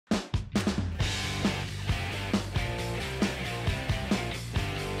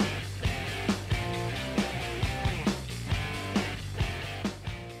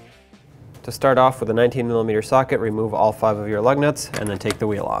To start off with a 19mm socket, remove all 5 of your lug nuts and then take the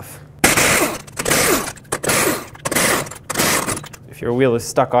wheel off. If your wheel is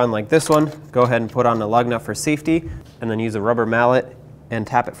stuck on like this one, go ahead and put on a lug nut for safety and then use a rubber mallet and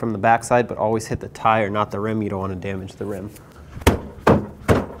tap it from the backside, but always hit the tire, not the rim. You don't want to damage the rim.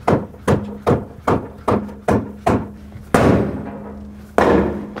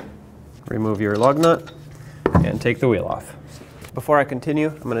 Remove your lug nut and take the wheel off. Before I continue,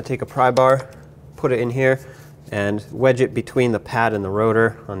 I'm going to take a pry bar, put it in here, and wedge it between the pad and the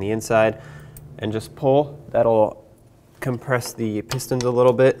rotor on the inside, and just pull. That'll compress the pistons a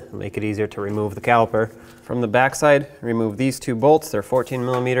little bit, make it easier to remove the caliper. From the backside, remove these 2 bolts. They're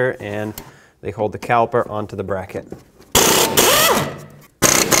 14mm, and they hold the caliper onto the bracket.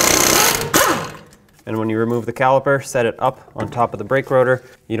 And when you remove the caliper, set it up on top of the brake rotor.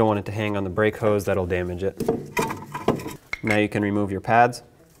 You don't want it to hang on the brake hose, that'll damage it. Now you can remove your pads.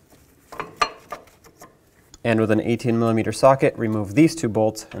 And with an 18mm socket, remove these 2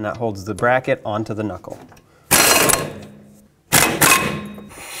 bolts, and that holds the bracket onto the knuckle.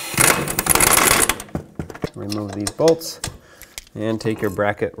 Remove these bolts and take your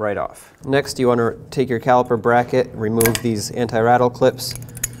bracket right off. Next, you want to take your caliper bracket, remove these anti-rattle clips.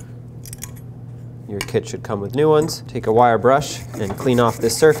 Your kit should come with new ones. Take a wire brush and clean off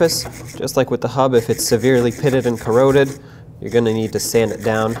this surface. Just like with the hub, if it's severely pitted and corroded, you're going to need to sand it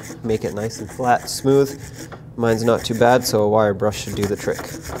down, make it nice and flat, smooth. Mine's not too bad, so a wire brush should do the trick.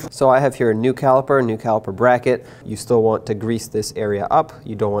 So I have here a new caliper bracket. You still want to grease this area up.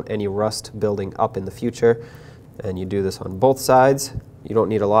 You don't want any rust building up in the future. And you do this on both sides. You don't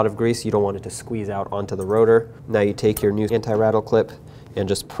need a lot of grease. You don't want it to squeeze out onto the rotor. Now you take your new anti-rattle clip and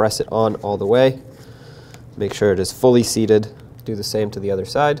just press it on all the way. Make sure it is fully seated. Do the same to the other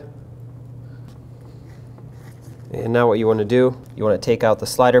side. And now what you want to do, you want to take out the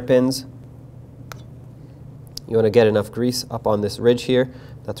slider pins. You want to get enough grease up on this ridge here.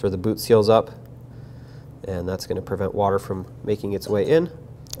 That's where the boot seals up. And that's going to prevent water from making its way in.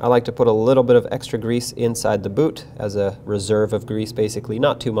 I like to put a little bit of extra grease inside the boot as a reserve of grease, basically.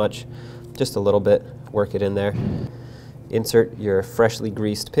 Not too much, just a little bit. Work it in there. Insert your freshly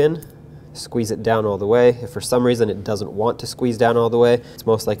greased pin. Squeeze it down all the way. If for some reason it doesn't want to squeeze down all the way, it's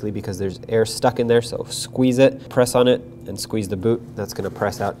most likely because there's air stuck in there, so squeeze it, press on it, and squeeze the boot. That's going to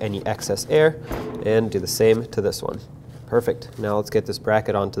press out any excess air, and do the same to this one. Perfect. Now let's get this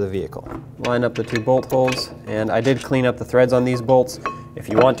bracket onto the vehicle. Line up the 2 bolt holes, and I did clean up the threads on these bolts. If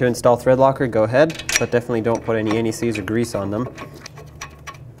you want to install thread locker, go ahead, but definitely don't put any anti-seize or grease on them.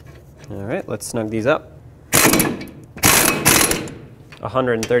 All right, let's snug these up.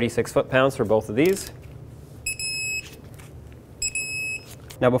 136 foot-pounds for both of these.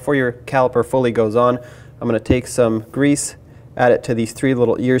 Now before your caliper fully goes on, I'm going to take some grease, add it to these 3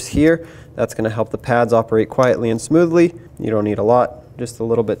 little ears here. That's going to help the pads operate quietly and smoothly. You don't need a lot, just a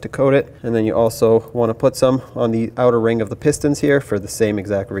little bit to coat it. And then you also want to put some on the outer ring of the pistons here for the same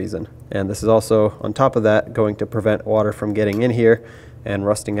exact reason. And this is also, on top of that, going to prevent water from getting in here and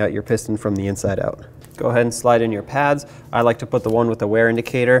rusting out your piston from the inside out. Go ahead and slide in your pads. I like to put the one with the wear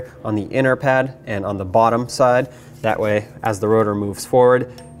indicator on the inner pad and on the bottom side. That way, as the rotor moves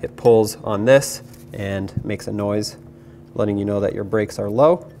forward, it pulls on this and makes a noise, letting you know that your brakes are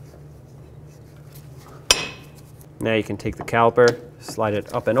low. Now you can take the caliper, slide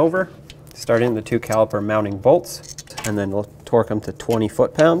it up and over, start in the 2 caliper mounting bolts, and then we'll torque them to 20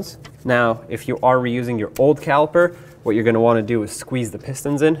 foot-pounds. Now, if you are reusing your old caliper, what you're going to want to do is squeeze the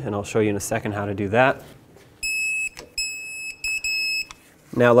pistons in, and I'll show you in a second how to do that.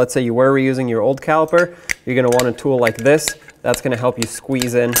 Now let's say you were reusing your old caliper, you're going to want a tool like this. That's going to help you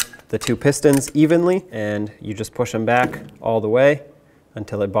squeeze in the 2 pistons evenly, and you just push them back all the way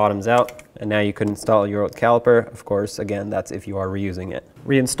until it bottoms out. And now you can install your old caliper. Of course, again, that's if you are reusing it.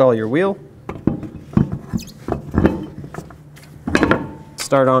 Reinstall your wheel.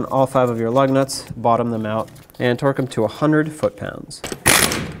 Start on all 5 of your lug nuts, bottom them out, and torque them to 100 foot-pounds.